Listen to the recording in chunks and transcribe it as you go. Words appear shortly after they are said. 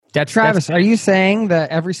Travis, are you saying that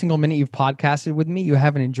every single minute you've podcasted with me, you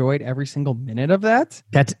haven't enjoyed every single minute of that?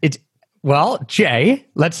 Well, Jay,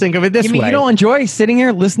 let's think of it this way. You don't enjoy sitting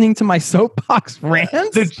here listening to my soapbox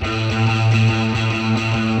rants?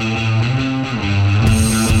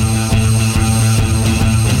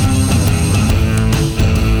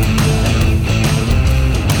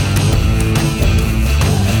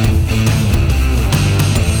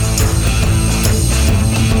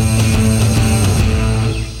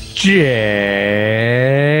 Jay,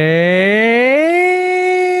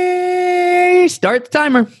 start the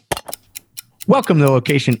timer. Welcome to the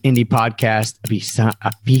Location Indie Podcast.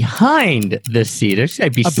 Behind the scene.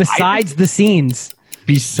 Besides the scenes.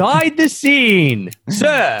 Beside the scene.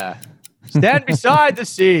 Sir, stand beside the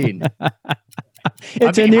scene.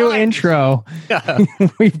 It's a new intro.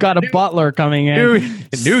 We've got a butler coming in.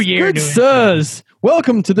 New year. Good sirs,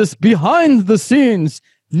 welcome to this behind the scenes.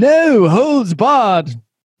 No holds barred.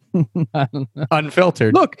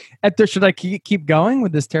 Unfiltered. Look at the. Should I keep going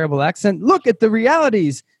with this terrible accent? Look at the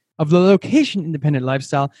realities of the location independent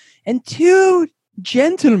lifestyle and two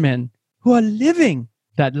gentlemen who are living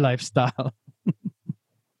that lifestyle.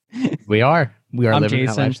 We are I'm living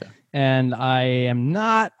Jason, that lifestyle. and I am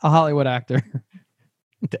not a Hollywood actor.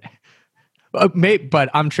 But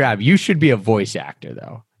I'm Trav. You should be a voice actor,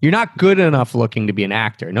 though. You're not good enough looking to be an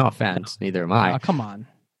actor. No offense. Neither am I. Oh, come on.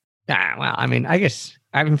 Well, I mean,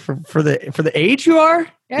 for the age you are,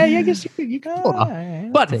 yeah, I guess you can pull it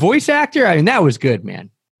off. But voice actor, I mean, that was good, man.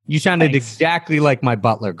 You sounded exactly like my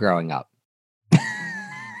butler growing up.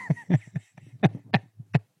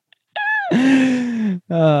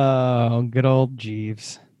 Oh, good old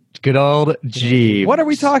Jeeves. Good old Jeeves. What are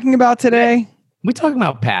we talking about today? We're talking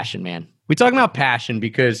about passion, man. We're talking about passion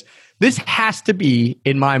because this has to be,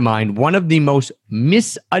 in my mind, one of the most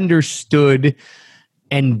misunderstood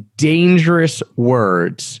and dangerous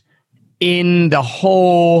words in the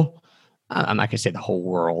whole, I'm not going to say the whole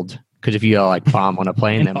world, because if you like bomb on a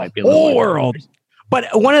plane, that might be a little whole world. But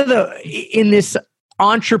one of in this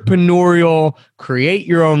entrepreneurial, create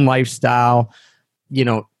your own lifestyle,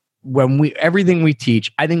 everything we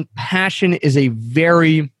teach, I think passion is a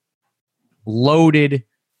very loaded,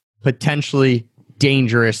 potentially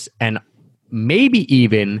dangerous, and maybe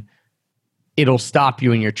even it'll stop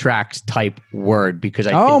you in your tracks type word, because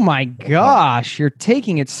my gosh, you're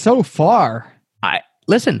taking it so far.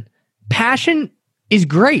 Listen, passion is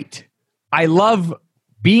great. I love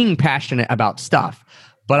being passionate about stuff,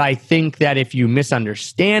 but I think that if you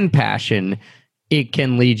misunderstand passion, it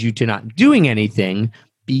can lead you to not doing anything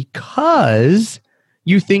because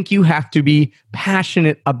you think you have to be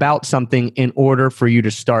passionate about something in order for you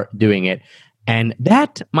to start doing it. And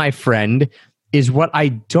that, my friend, is what I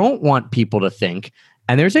don't want people to think.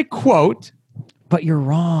 And there's a quote. But you're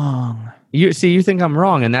wrong. You think I'm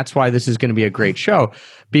wrong, and that's why this is going to be a great show,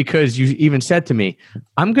 because you even said to me,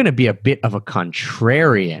 I'm going to be a bit of a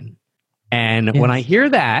contrarian. And yes. when I hear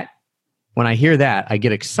that, I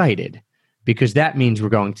get excited, because that means we're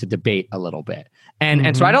going to debate a little bit.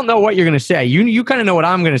 And so I don't know what you're going to say. You kind of know what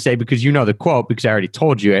I'm going to say because you know the quote, because I already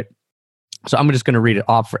told you it. So I'm just going to read it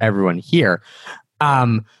off for everyone here.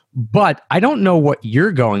 But I don't know what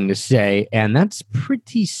you're going to say, and that's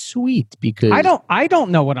pretty sweet because I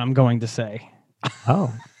don't know what I'm going to say.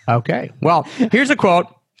 Oh, okay. Well, here's a quote.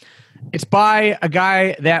 It's by a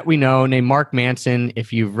guy that we know named Mark Manson.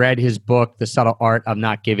 If you've read his book, The Subtle Art of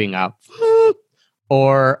Not Giving Up,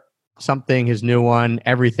 or something, his new one,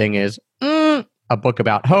 Everything Is, a book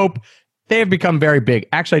about hope. They have become very big.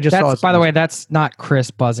 Actually, I just saw this. By the way, that's not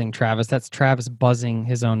Chris buzzing Travis. That's Travis buzzing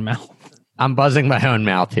his own mouth. I'm buzzing my own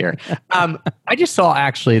mouth here. I just saw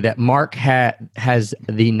actually that Mark has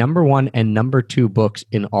the number 1 and number 2 books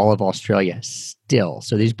in all of Australia still.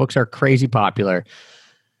 So these books are crazy popular.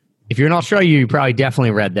 If you're in Australia, you probably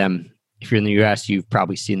definitely read them. If you're in the US, you've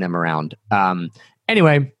probably seen them around.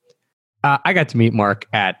 Anyway, I got to meet Mark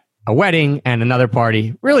at a wedding and another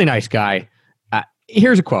party. Really nice guy.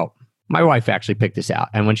 Here's a quote. My wife actually picked this out.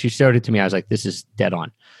 And when she showed it to me, I was like, this is dead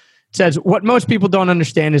on. It says, what most people don't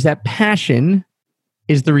understand is that passion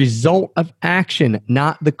is the result of action,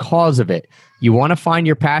 not the cause of it. You want to find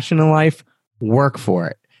your passion in life, work for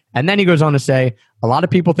it. And then he goes on to say, a lot of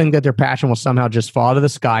people think that their passion will somehow just fall out of the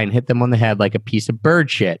sky and hit them on the head like a piece of bird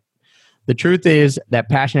shit. The truth is that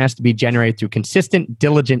passion has to be generated through consistent,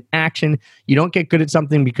 diligent action. You don't get good at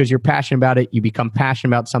something because you're passionate about it. You become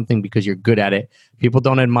passionate about something because you're good at it. People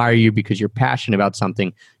don't admire you because you're passionate about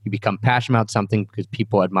something. You become passionate about something because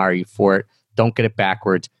people admire you for it. Don't get it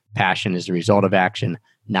backwards. Passion is the result of action,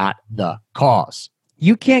 not the cause.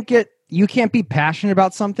 You can't be passionate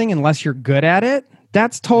about something unless you're good at it.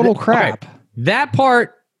 That's total crap. Okay. That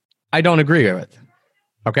part I don't agree with.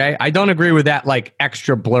 Okay. I don't agree with that like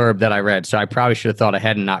extra blurb that I read. So I probably should have thought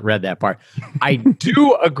ahead and not read that part. I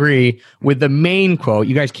do agree with the main quote.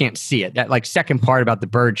 You guys can't see it. That like second part about the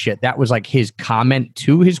bird shit, that was like his comment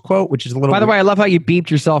to his quote, which is a little. By the way, I love how you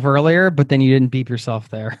beeped yourself earlier, but then you didn't beep yourself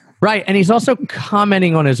there. Right. And he's also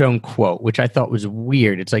commenting on his own quote, which I thought was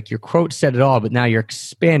weird. It's like your quote said it all, but now you're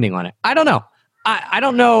expanding on it. I don't know. I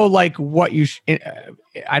don't know like what you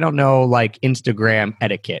I don't know like Instagram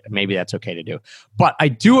etiquette. Maybe that's okay to do. But I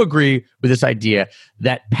do agree with this idea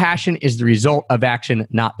that passion is the result of action,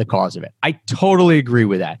 not the cause of it. I totally agree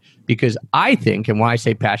with that because I think, and why I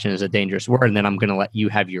say passion is a dangerous word, and then I'm going to let you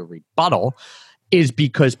have your rebuttal, is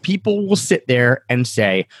because people will sit there and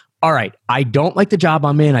say, all right, I don't like the job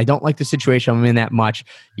I'm in. I don't like the situation I'm in that much.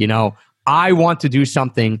 You know, I want to do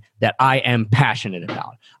something that I am passionate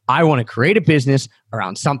about. I want to create a business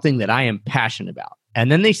around something that I am passionate about.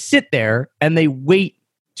 And then they sit there and they wait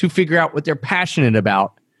to figure out what they're passionate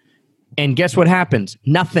about. And guess what happens?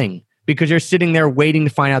 Nothing, because they're sitting there waiting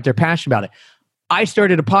to find out they're passionate about it. I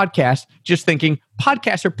started a podcast just thinking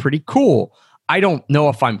podcasts are pretty cool. I don't know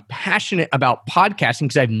if I'm passionate about podcasting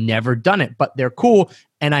because I've never done it, but they're cool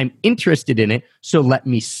and I'm interested in it. So let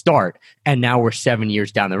me start. And now we're 7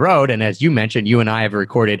 years down the road. And as you mentioned, you and I have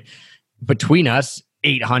recorded between us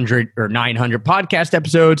 800 or 900 podcast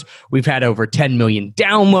episodes. We've had over 10 million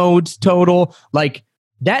downloads total. Like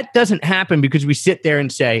that doesn't happen because we sit there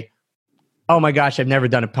and say, oh my gosh, I've never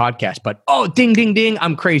done a podcast, but oh, ding, ding, ding,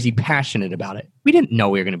 I'm crazy passionate about it. We didn't know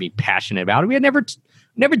we were going to be passionate about it. We had never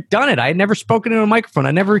done it. I had never spoken into a microphone.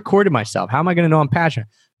 I never recorded myself. How am I going to know I'm passionate?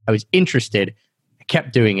 I was interested. I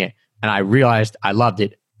kept doing it. And I realized I loved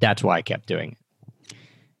it. That's why I kept doing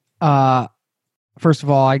it. First of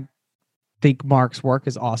all, I think Mark's work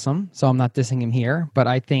is awesome. So I'm not dissing him here, but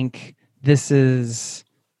I think this is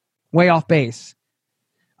way off base.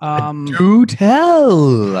 Do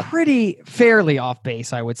tell. Pretty fairly off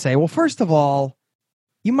base, I would say. Well, first of all,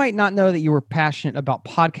 you might not know that you were passionate about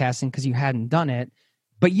podcasting because you hadn't done it,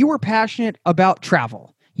 but you were passionate about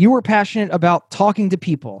travel. You were passionate about talking to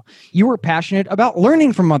people. You were passionate about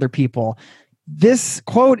learning from other people. This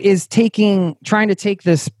quote is trying to take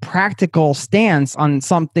this practical stance on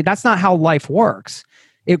something. That's not how life works.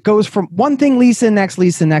 It goes from one thing leads to the next,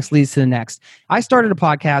 leads to the next, leads to the next. I started a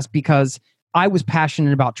podcast because I was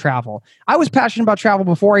passionate about travel. I was passionate about travel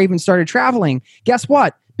before I even started traveling. Guess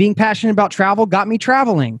what? Being passionate about travel got me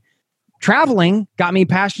traveling. Traveling got me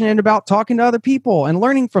passionate about talking to other people and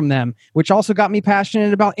learning from them, which also got me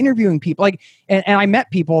passionate about interviewing people. And I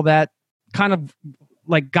met people that kind of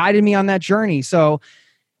like guided me on that journey. So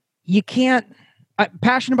you can't,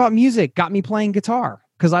 passionate about music got me playing guitar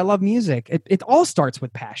because I love music. It all starts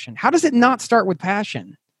with passion. How does it not start with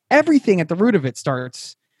passion? Everything at the root of it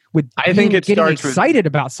starts with getting excited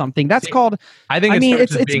about something. That's called,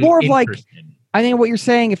 it's more of like, I think what you're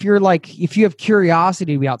saying, if you have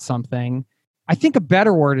curiosity about something, I think a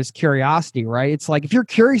better word is curiosity, right? It's like if you're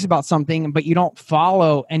curious about something, but you don't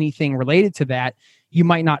follow anything related to that, you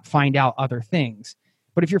might not find out other things.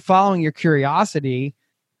 But if you're following your curiosity,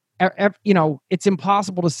 it's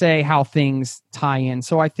impossible to say how things tie in.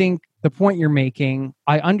 So I think the point you're making,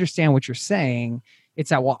 I understand what you're saying. It's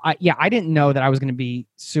that, I didn't know that I was going to be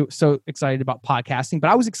so excited about podcasting, but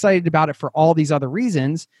I was excited about it for all these other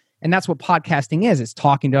reasons. And that's what podcasting is. It's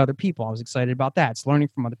talking to other people. I was excited about that. It's learning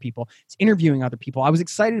from other people. It's interviewing other people. I was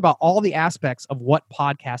excited about all the aspects of what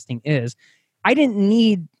podcasting is. I didn't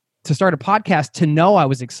need to start a podcast to know I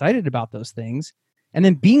was excited about those things. And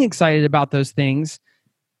then being excited about those things,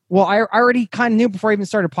 well, I already kind of knew before I even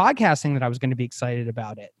started podcasting that I was going to be excited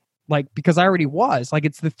about it. Like, because I already was. Like,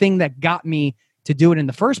 it's the thing that got me to do it in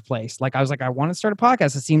the first place. Like, I was like, I want to start a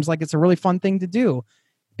podcast. It seems like it's a really fun thing to do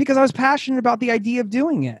because I was passionate about the idea of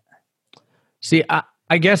doing it. See,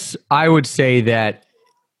 I guess I would say that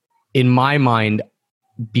in my mind,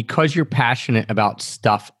 because you're passionate about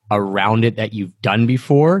stuff around it that you've done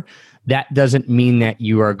before, that doesn't mean that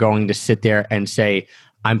you are going to sit there and say,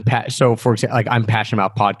 so for example, like I'm passionate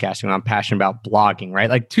about podcasting, I'm passionate about blogging, right?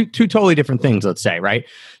 Like two totally different things, let's say, right?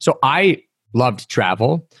 So I loved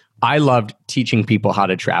travel. I loved teaching people how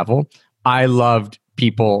to travel. I loved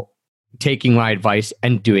people taking my advice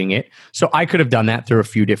and doing it. So I could have done that through a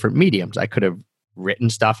few different mediums. I could have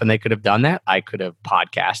written stuff and they could have done that. I could have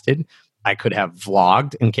podcasted. I could have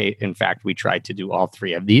vlogged. In fact, we tried to do all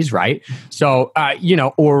three of these, right? So,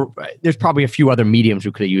 or there's probably a few other mediums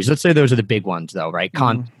we could have used. Let's say those are the big ones though, right?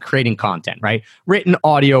 Creating content, right? Written,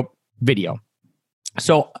 audio, video.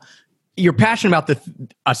 So you're passionate about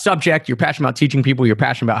a subject, you're passionate about teaching people, you're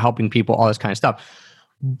passionate about helping people, all this kind of stuff.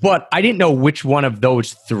 But I didn't know which one of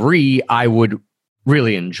those three I would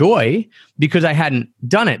really enjoy because I hadn't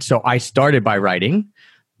done it. So I started by writing,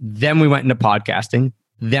 then we went into podcasting,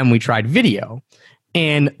 then we tried video.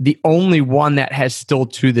 And the only one that has still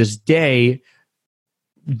to this day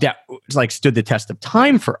that like stood the test of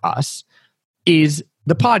time for us is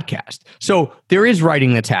the podcast. So there is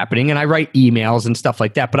writing that's happening, and I write emails and stuff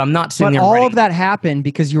like that, but I'm not sitting But there all writing. of that happened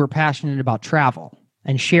because you were passionate about travel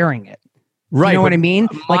and sharing it. Right. You know what I mean?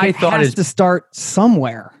 My Like it thought has is to start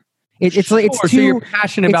somewhere. It's like it's sure, too. so you're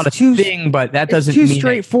passionate about a thing, but that doesn't too mean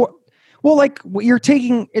straightforward. Well, like what you're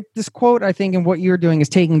taking this quote, I think, and what you're doing is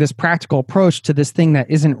taking this practical approach to this thing that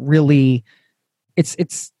isn't really.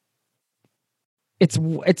 It's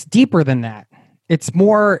deeper than that. It's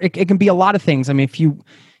more. It can be a lot of things. I mean, if you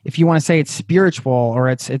want to say it's spiritual or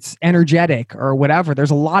it's energetic or whatever,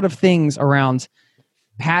 there's a lot of things around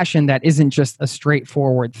passion that isn't just a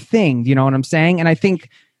straightforward thing. You know what I'm saying? And I think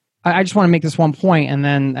I just want to make this one point, and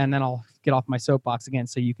then I'll get off my soapbox again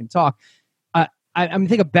so you can talk. I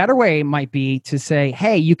think a better way might be to say,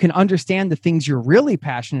 hey, you can understand the things you're really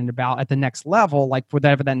passionate about at the next level, like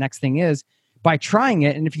whatever that next thing is, by trying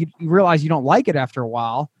it. And if you realize you don't like it after a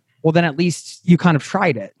while, well, then at least you kind of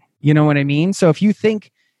tried it. You know what I mean? So if you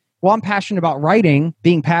think, well, I'm passionate about writing,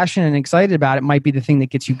 being passionate and excited about it might be the thing that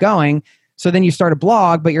gets you going. So then you start a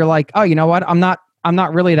blog, but you're like, oh, you know what? I'm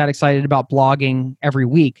not really that excited about blogging every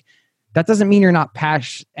week. That doesn't mean you're not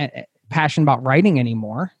passionate about writing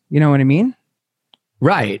anymore. You know what I mean?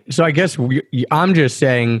 Right. So I guess I'm just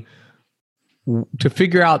saying to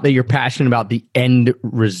figure out that you're passionate about the end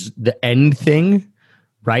thing,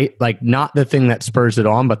 right? Like not the thing that spurs it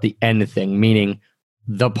on, but the end thing, meaning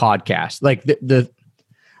the podcast. Like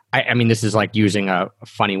I mean, this is like using a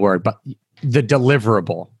funny word, but the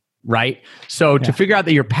deliverable, right? So to figure out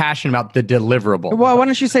that you're passionate about the deliverable. Well, why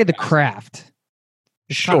don't you say the craft?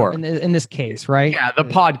 Sure. In this case, right? Yeah, the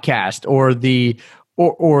podcast or the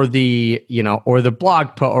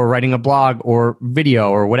blog post or writing a blog or video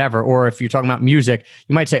or whatever. Or if you're talking about music,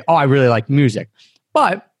 you might say, oh, I really like music.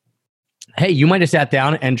 But hey, you might have sat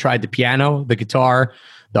down and tried the piano, the guitar,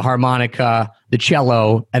 the harmonica, the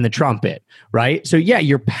cello, and the trumpet, right? So yeah,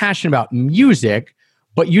 you're passionate about music,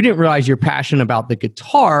 but you didn't realize you're passionate about the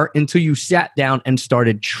guitar until you sat down and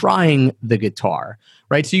started trying the guitar,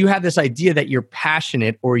 right? So you have this idea that you're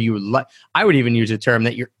passionate or you like, I would even use a term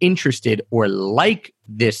that you're interested or like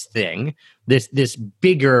this thing, this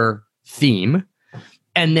bigger theme.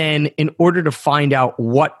 And then in order to find out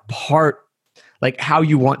what part, like how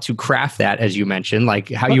you want to craft that, as you mentioned, like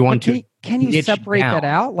how you want to. Can you separate that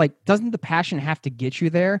out? Like, doesn't the passion have to get you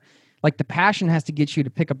there? Like the passion has to get you to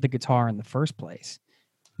pick up the guitar in the first place.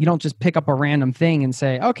 You don't just pick up a random thing and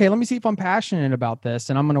say, okay, let me see if I'm passionate about this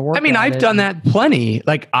and I'm going to work. I mean, I've done that plenty.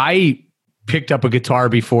 Like I picked up a guitar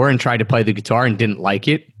before and tried to play the guitar and didn't like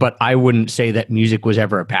it, but I wouldn't say that music was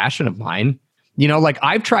ever a passion of mine. You know, like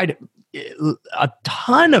I've tried a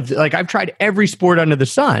ton of, like I've tried every sport under the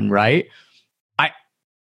sun, right?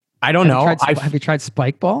 I don't know. Have you tried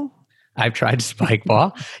spike ball? I've tried spike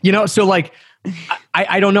ball. You know, so like,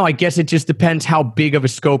 I don't know. I guess it just depends how big of a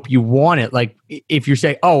scope you want it. Like if you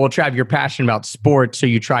say, oh, well, Trav, you're passionate about sports, so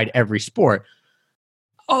you tried every sport.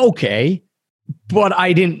 Okay. But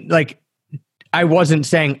I wasn't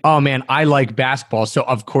saying, oh man, I like basketball, so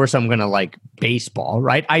of course I'm going to like baseball,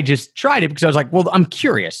 right? I just tried it because I was like, well, I'm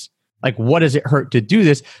curious. Like, what does it hurt to do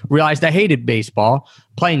this? Realized I hated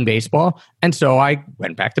playing baseball. And so I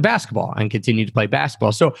went back to basketball and continued to play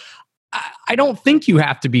basketball. So I don't think you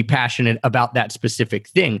have to be passionate about that specific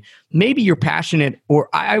thing. Maybe you're passionate, or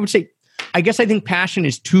I would say, I guess I think passion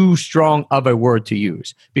is too strong of a word to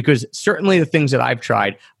use, because certainly the things that I've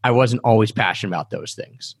tried, I wasn't always passionate about those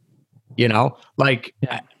things. You know, like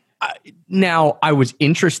now I was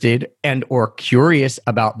interested and or curious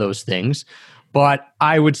about those things. But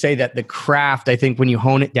I would say that the craft, I think when you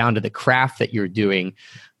hone it down to the craft that you're doing,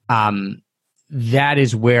 that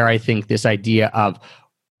is where I think this idea of,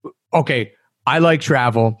 okay, I like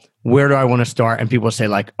travel. Where do I want to start? And people say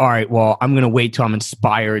like, all right, well, I'm going to wait till I'm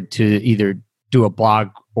inspired to either do a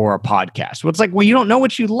blog or a podcast. Well, it's like, well, you don't know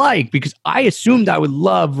what you like, because I assumed I would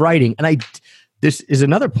love writing. And this is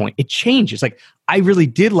another point. It changes. Like I really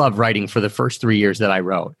did love writing for the first 3 years that I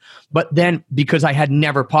wrote. But then because I had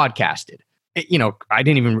never podcasted,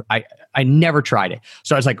 I never tried it.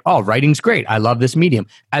 So I was like, oh, writing's great. I love this medium.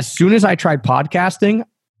 As soon as I tried podcasting,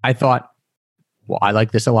 I thought, well, I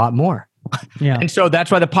like this a lot more. Yeah. And so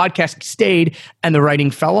that's why the podcast stayed and the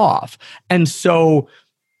writing fell off. And so,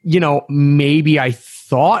 you know, maybe I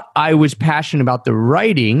thought I was passionate about the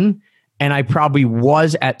writing, and I probably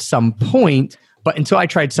was at some point, but until I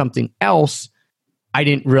tried something else, I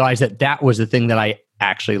didn't realize that was the thing that I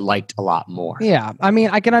actually liked a lot more. Yeah. I mean,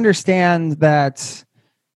 I can understand that.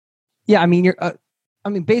 Yeah. I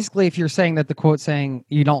mean, basically, if you're saying that the quote saying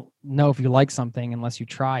you don't know if you like something unless you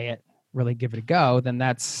try it, really give it a go, then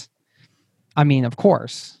that's, I mean, of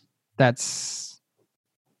course, that's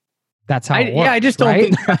how it works. Yeah, I just don't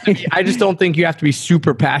right? think I just don't think you have to be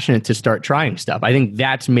super passionate to start trying stuff. I think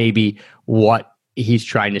that's maybe what he's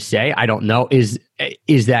trying to say. I don't know. Is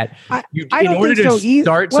that in order to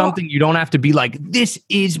start something, you don't have to be like, this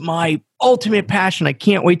is my ultimate passion. I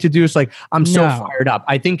can't wait to do this. Like, I'm so fired up.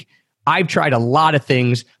 I think I've tried a lot of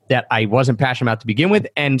things that I wasn't passionate about to begin with,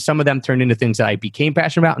 and some of them turned into things that I became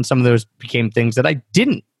passionate about, and some of those became things that I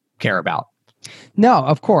didn't care about. No,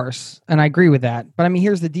 of course. And I agree with that. But I mean,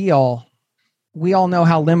 here's the deal. We all know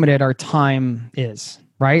how limited our time is,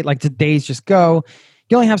 right? Like the days just go.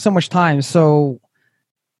 You only have so much time. So,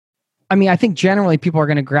 I mean, I think generally people are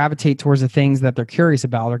going to gravitate towards the things that they're curious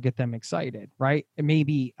about or get them excited, right? It may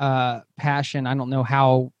be passion. I don't know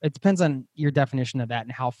how, it depends on your definition of that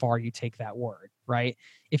and how far you take that word, right?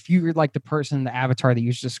 If you're like the person, the avatar that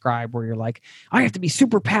you just described, where you're like, I have to be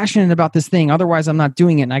super passionate about this thing, otherwise I'm not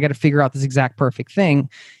doing it, and I got to figure out this exact perfect thing,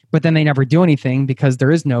 but then they never do anything because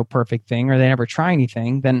there is no perfect thing, or they never try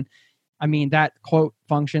anything, then, I mean, that quote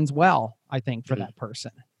functions well, I think, for that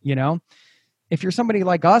person, you know? If you're somebody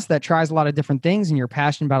like us that tries a lot of different things and you're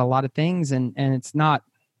passionate about a lot of things, and it's not,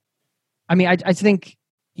 I mean, I think,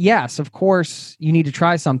 yes, of course, you need to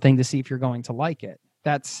try something to see if you're going to like it.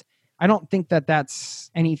 I don't think that that's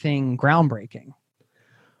anything groundbreaking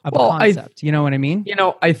of a concept. You know what I mean? You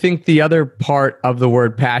know, I think the other part of the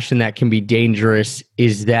word passion that can be dangerous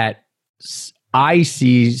is that I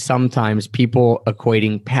see sometimes people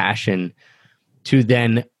equating passion to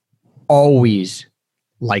then always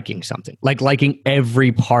liking something, like liking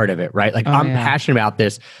every part of it, right? Like, I'm passionate about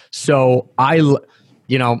this. So I'm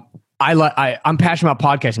passionate about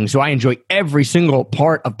podcasting. So I enjoy every single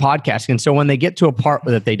part of podcasting. And so when they get to a part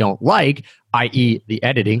that they don't like, i.e. the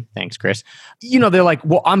editing, thanks, Chris, they're like,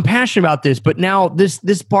 well, I'm passionate about this, but now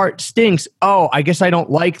this part stinks. Oh, I guess I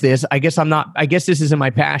don't like this. I guess this isn't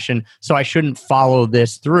my passion. So I shouldn't follow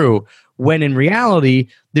this through. When in reality,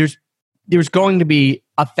 there's going to be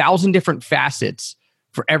 1,000 different facets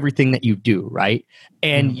for everything that you do, right?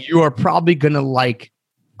 And you are probably going to like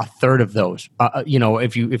a third of those.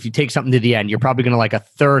 If you take something to the end, you're probably going to like a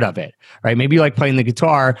third of it, right? Maybe you like playing the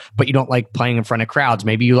guitar, but you don't like playing in front of crowds.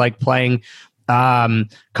 Maybe you like playing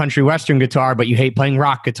country western guitar, but you hate playing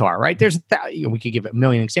rock guitar, right? We could give a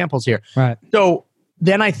million examples here. Right. So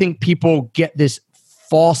then I think people get this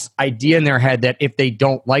false idea in their head that if they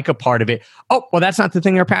don't like a part of it, oh, well, that's not the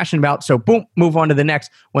thing they're passionate about. So boom, move on to the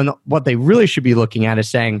next. When what they really should be looking at is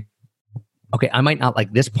saying, okay, I might not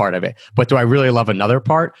like this part of it, but do I really love another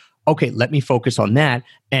part? Okay, let me focus on that.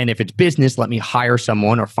 And if it's business, let me hire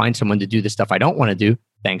someone or find someone to do the stuff I don't want to do.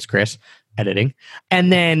 Thanks, Chris, editing.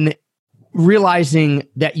 And then realizing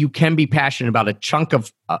that you can be passionate about a chunk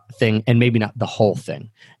of a thing and maybe not the whole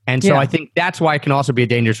thing. And so I think that's why it can also be a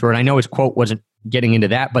dangerous word. I know his quote wasn't getting into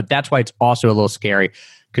that, but that's why it's also a little scary,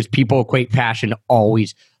 because people equate passion to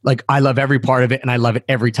always, like, I love every part of it and I love it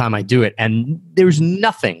every time I do it. And there's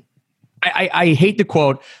nothing. I hate the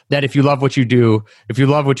quote that if you love what you do,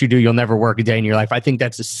 you'll never work a day in your life. I think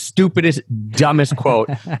that's the stupidest, dumbest quote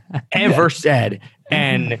ever said.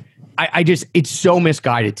 And it's so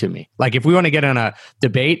misguided to me. Like, if we want to get on a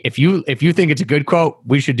debate, if you think it's a good quote,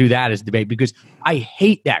 we should do that as a debate, because I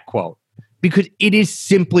hate that quote, because it is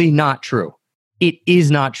simply not true. It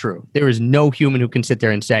is not true. There is no human who can sit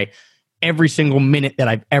there and say, every single minute that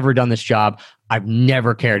I've ever done this job, I've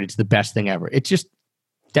never cared. It's the best thing ever. It's just,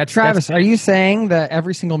 Travis, are you saying that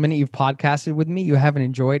every single minute you've podcasted with me, you haven't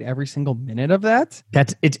enjoyed every single minute of that?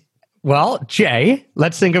 Well, Jay,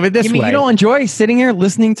 let's think of it this way. You don't enjoy sitting here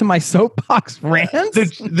listening to my soapbox rants?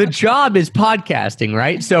 The job is podcasting,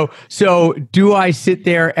 right? So do I sit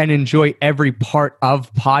there and enjoy every part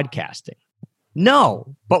of podcasting?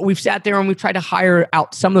 No, but we've sat there and we've tried to hire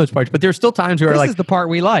out some of those parts, but there's still times where this is the part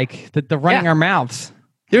we like, the running our mouths.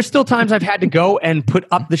 There's still times I've had to go and put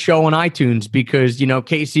up the show on iTunes because,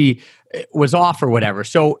 Casey was off or whatever.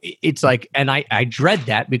 So it's like, and I dread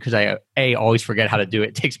that because I always forget how to do it.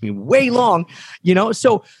 It takes me way long,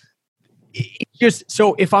 So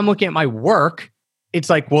if I'm looking at my work, it's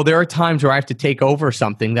like, well, there are times where I have to take over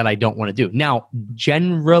something that I don't want to do. Now,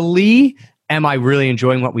 generally, am I really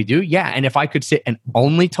enjoying what we do? Yeah. And if I could sit and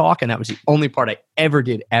only talk, and that was the only part I ever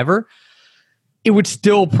did ever, it would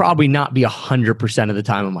still probably not be 100% of the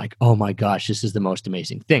time. I'm like, oh my gosh, this is the most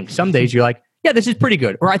amazing thing. Some days you're like, yeah, this is pretty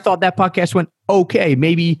good. Or I thought that podcast went okay.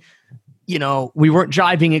 Maybe, we weren't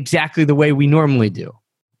jiving exactly the way we normally do.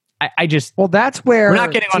 I just, Well, that's where we're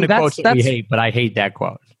not getting on the quotes that we hate, but I hate that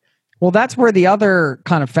quote. Well, that's where the other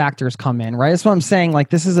kind of factors come in, right? That's what I'm saying. Like,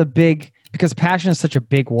 this is because passion is such a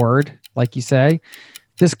big word, like you say.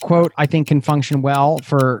 This quote, I think, can function well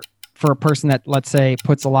for a person that, let's say,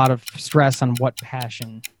 puts a lot of stress on what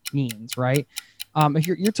passion means, right? If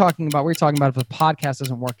you're talking about, we're talking about if the podcast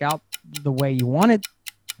doesn't work out the way you want it,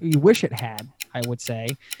 you wish it had, I would say.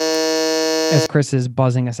 As Chris is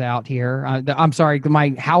buzzing us out here. I'm sorry,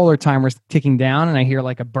 my howler timer's ticking down, and I hear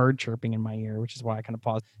like a bird chirping in my ear, which is why I kind of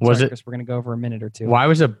paused. Sorry, Chris, we're going to go over a minute or two. Why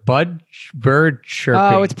was a bird chirping?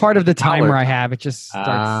 Oh, it's part of the timer I have. It just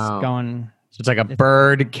starts going. So it's like a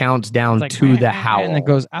bird counts down like, to the howl. And it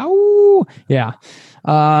goes, ow. Yeah.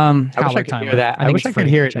 I wish I could hear that. I wish I could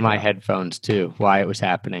hear it in my headphones too, why it was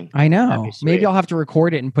happening. I know. Maybe I'll have to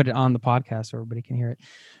record it and put it on the podcast so everybody can hear it.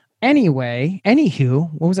 Anyway, anywho,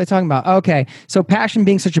 what was I talking about? Okay, so passion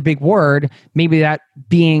being such a big word, maybe that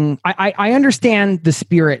being, I understand the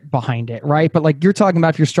spirit behind it, right? But like you're talking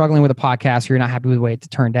about if you're struggling with a podcast or you're not happy with the way it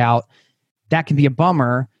turned out, that can be a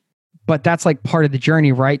bummer, but that's like part of the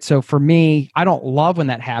journey, right? So for me, I don't love when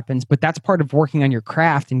that happens, but that's part of working on your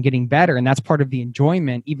craft and getting better. And that's part of the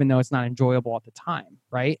enjoyment, even though it's not enjoyable at the time,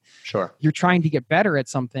 right? Sure. You're trying to get better at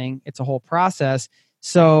something. It's a whole process.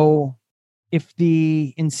 So if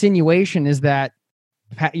the insinuation is that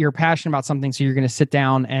you're passionate about something, so you're going to sit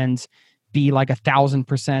down and be like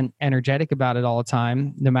 1,000% energetic about it all the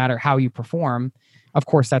time, no matter how you perform, of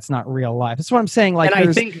course, that's not real life. That's what I'm saying. Like, and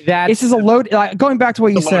I think that this is a load. Going back to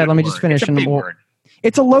what you said, let me just finish.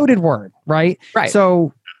 It's a loaded word, right? Right.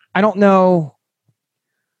 So I don't know.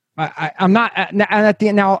 I'm not at the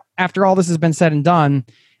end now. After all this has been said and done,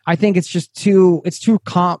 I think it's just too. It's too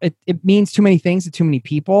it means too many things to too many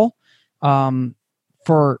people.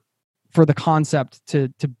 For the concept to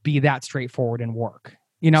be that straightforward and work,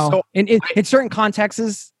 so in certain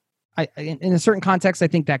contexts, in a certain context, I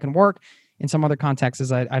think that can work. In some other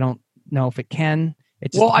contexts, I don't know if it can.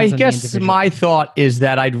 I guess my thought is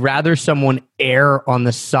that I'd rather someone err on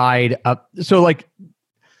the side of, so like,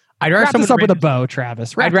 I'd rather someone with a bow,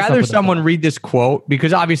 Travis. I'd rather someone read this quote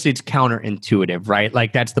because obviously it's counterintuitive, right?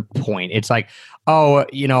 Like that's the point. It's like, oh,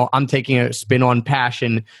 I'm taking a spin on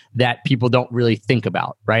passion that people don't really think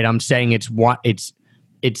about, right? I'm saying it's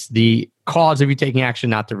the cause of you taking action,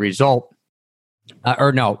 not the result.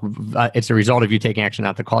 It's the result of you taking action,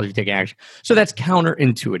 not the cause of you taking action. So that's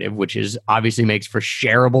counterintuitive, which is obviously makes for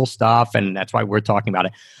shareable stuff, and that's why we're talking about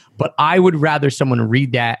it. But I would rather someone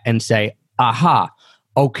read that and say, aha,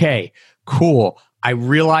 okay, cool. I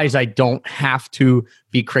realize I don't have to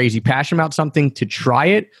be crazy passionate about something to try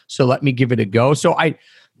it, so let me give it a go. So I'd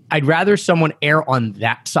rather someone err on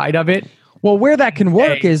that side of it. Well, where that can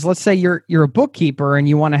work is, let's say you're a bookkeeper and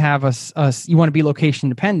you want to have you want to be location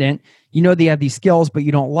dependent. They have these skills, but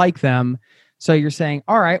you don't like them. So you're saying,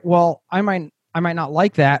 all right, well, I might not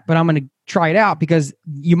like that, but I'm going to try it out because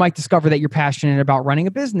you might discover that you're passionate about running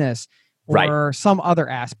a business. Or some other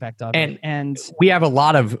aspect of it. And we have a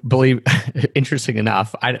lot of, interesting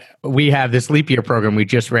enough, we have this leap year program we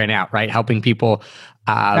just ran out, right? Helping people.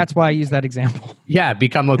 That's why I use that example. Yeah,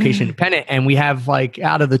 become location dependent. And we have like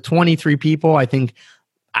out of the 23 people, I think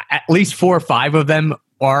at least 4 or 5 of them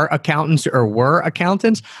are accountants or were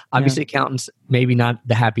accountants. Obviously, accountants, maybe not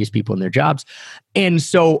the happiest people in their jobs. And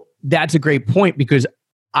so that's a great point because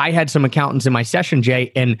I had some accountants in my session,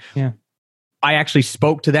 Jay, and I actually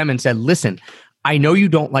spoke to them and said, listen, I know you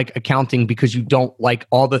don't like accounting because you don't like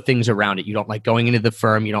all the things around it. You don't like going into the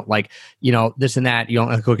firm. You don't like, this and that. You don't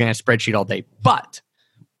like looking at a spreadsheet all day. But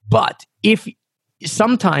if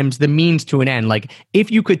sometimes the means to an end, like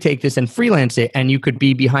if you could take this and freelance it and you could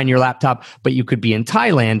be behind your laptop, but you could be in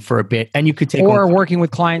Thailand for a bit and you could take working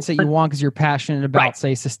with clients that you want because you're passionate about,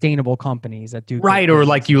 say, sustainable companies that do. Right. Or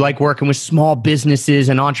like you like working with small businesses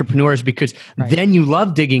and entrepreneurs because then you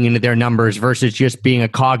love digging into their numbers versus just being a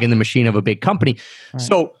cog in the machine of a big company. Right.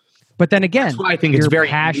 So, but then again, that's why I think it's very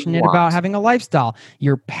passionate about having a lifestyle.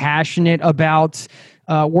 You're passionate about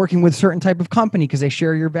working with certain type of company because they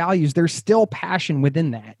share your values. There's still passion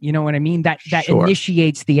within that. You know what I mean? That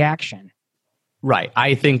initiates the action. Right.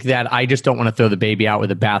 I think that I just don't want to throw the baby out with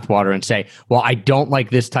the bathwater and say, well, I don't like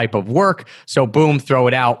this type of work. So boom, throw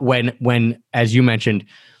it out when, as you mentioned,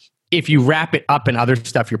 if you wrap it up in other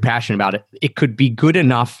stuff you're passionate about, it could be good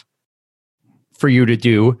enough for you to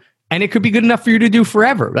do. And it could be good enough for you to do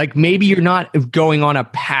forever. Like maybe you're not going on a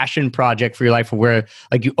passion project for your life where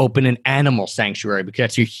like you open an animal sanctuary because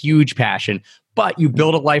that's your huge passion, but you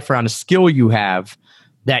build a life around a skill you have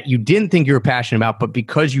that you didn't think you were passionate about, but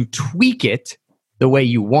because you tweak it the way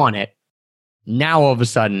you want it, now all of a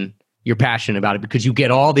sudden you're passionate about it because you get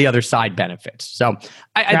all the other side benefits. So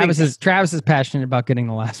I think Travis is passionate about getting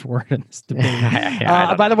the last word in this debate.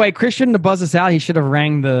 Yeah, by the way, Chris shouldn't have buzzed us out. He should have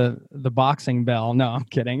rang the boxing bell. No, I'm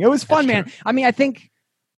kidding. It was fun, man. True. I mean,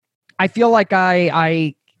 I feel like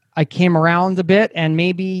I came around a bit, and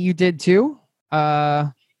maybe you did too.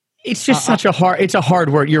 It's just it's a hard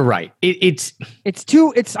word. You're right. I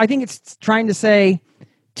think it's trying to say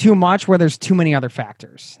too much where there's too many other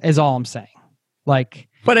factors is all I'm saying.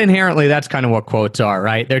 But inherently, that's kind of what quotes are,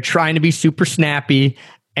 right? They're trying to be super snappy,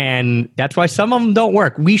 and that's why some of them don't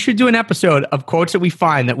work. We should do an episode of quotes that we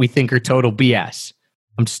find that we think are total BS.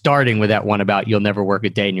 I'm starting with that one about you'll never work a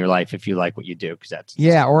day in your life if you like what you do, because that's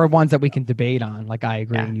or ones that we can debate on, like I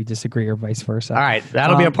agree and you disagree, or vice versa. All right,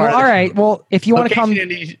 that'll be a part. All right, well, if you want to come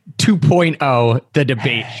 2.0, the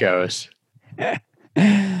debate shows.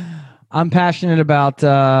 I'm passionate about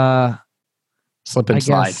slip and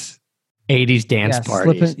slide. 80s dance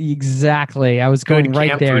parties. Exactly. I was going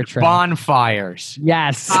right there. Bonfires.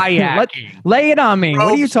 Yes. Kayaking. Lay it on me.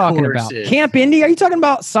 What are you talking about? Camp Indy? Are you talking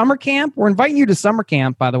about summer camp? We're inviting you to summer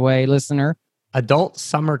camp, by the way, listener. Adult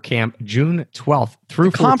summer camp, June 12th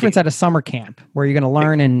through 14th. Conference at a summer camp where you're going to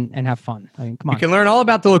learn and have fun. I mean, come on. You can learn all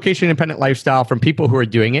about the location-independent lifestyle from people who are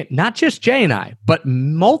doing it, not just Jay and I, but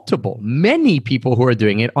many people who are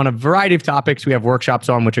doing it on a variety of topics. We have workshops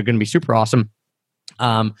on, which are going to be super awesome.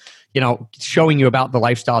 Showing you about the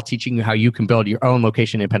lifestyle, teaching you how you can build your own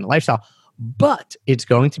location-independent lifestyle. But it's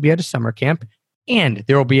going to be at a summer camp, and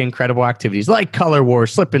there will be incredible activities like color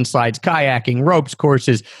wars, slip and slides, kayaking, ropes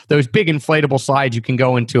courses, those big inflatable slides you can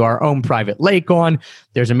go into our own private lake on.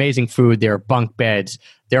 There's amazing food. There are bunk beds.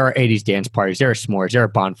 There are 80s dance parties. There are s'mores. There are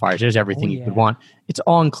bonfires. There's everything you could want. It's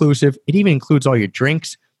all inclusive. It even includes all your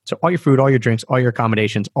drinks. So all your food, all your drinks, all your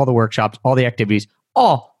accommodations, all the workshops, all the activities,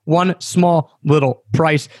 all one small little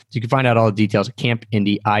price. You can find out all the details at campindie.com,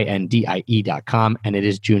 and it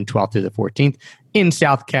is June 12th through the 14th in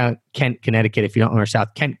South Kent, Connecticut. If you don't know where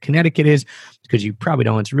South Kent, Connecticut is, because you probably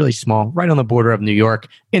don't, it's really small, right on the border of New York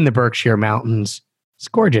in the Berkshire Mountains. It's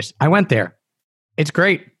gorgeous. I went there. It's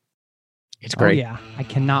great. It's great. Oh, yeah. I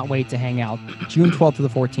cannot wait to hang out. June 12th to the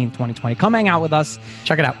 14th, 2020. Come hang out with us.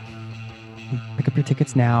 Check it out. Pick up your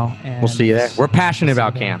tickets now. And we'll see you there. We're passionate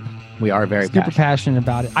about camp. We are very passionate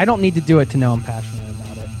about it. I don't need to do it to know I'm passionate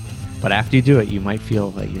about it. But after you do it, you might feel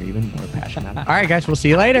that you're even more passionate. All right, guys, we'll see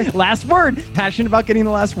you later. Last word. Passionate about getting the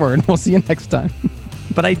last word. We'll see you next time.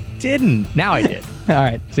 But I didn't. Now I did. All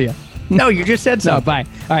right. See ya. No, you just said so. No, bye.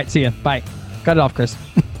 All right. See ya. Bye. Cut it off, Chris.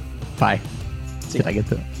 Bye. Did I get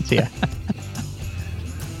to it? See ya.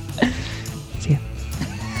 See ya.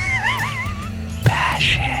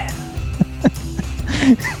 Passion.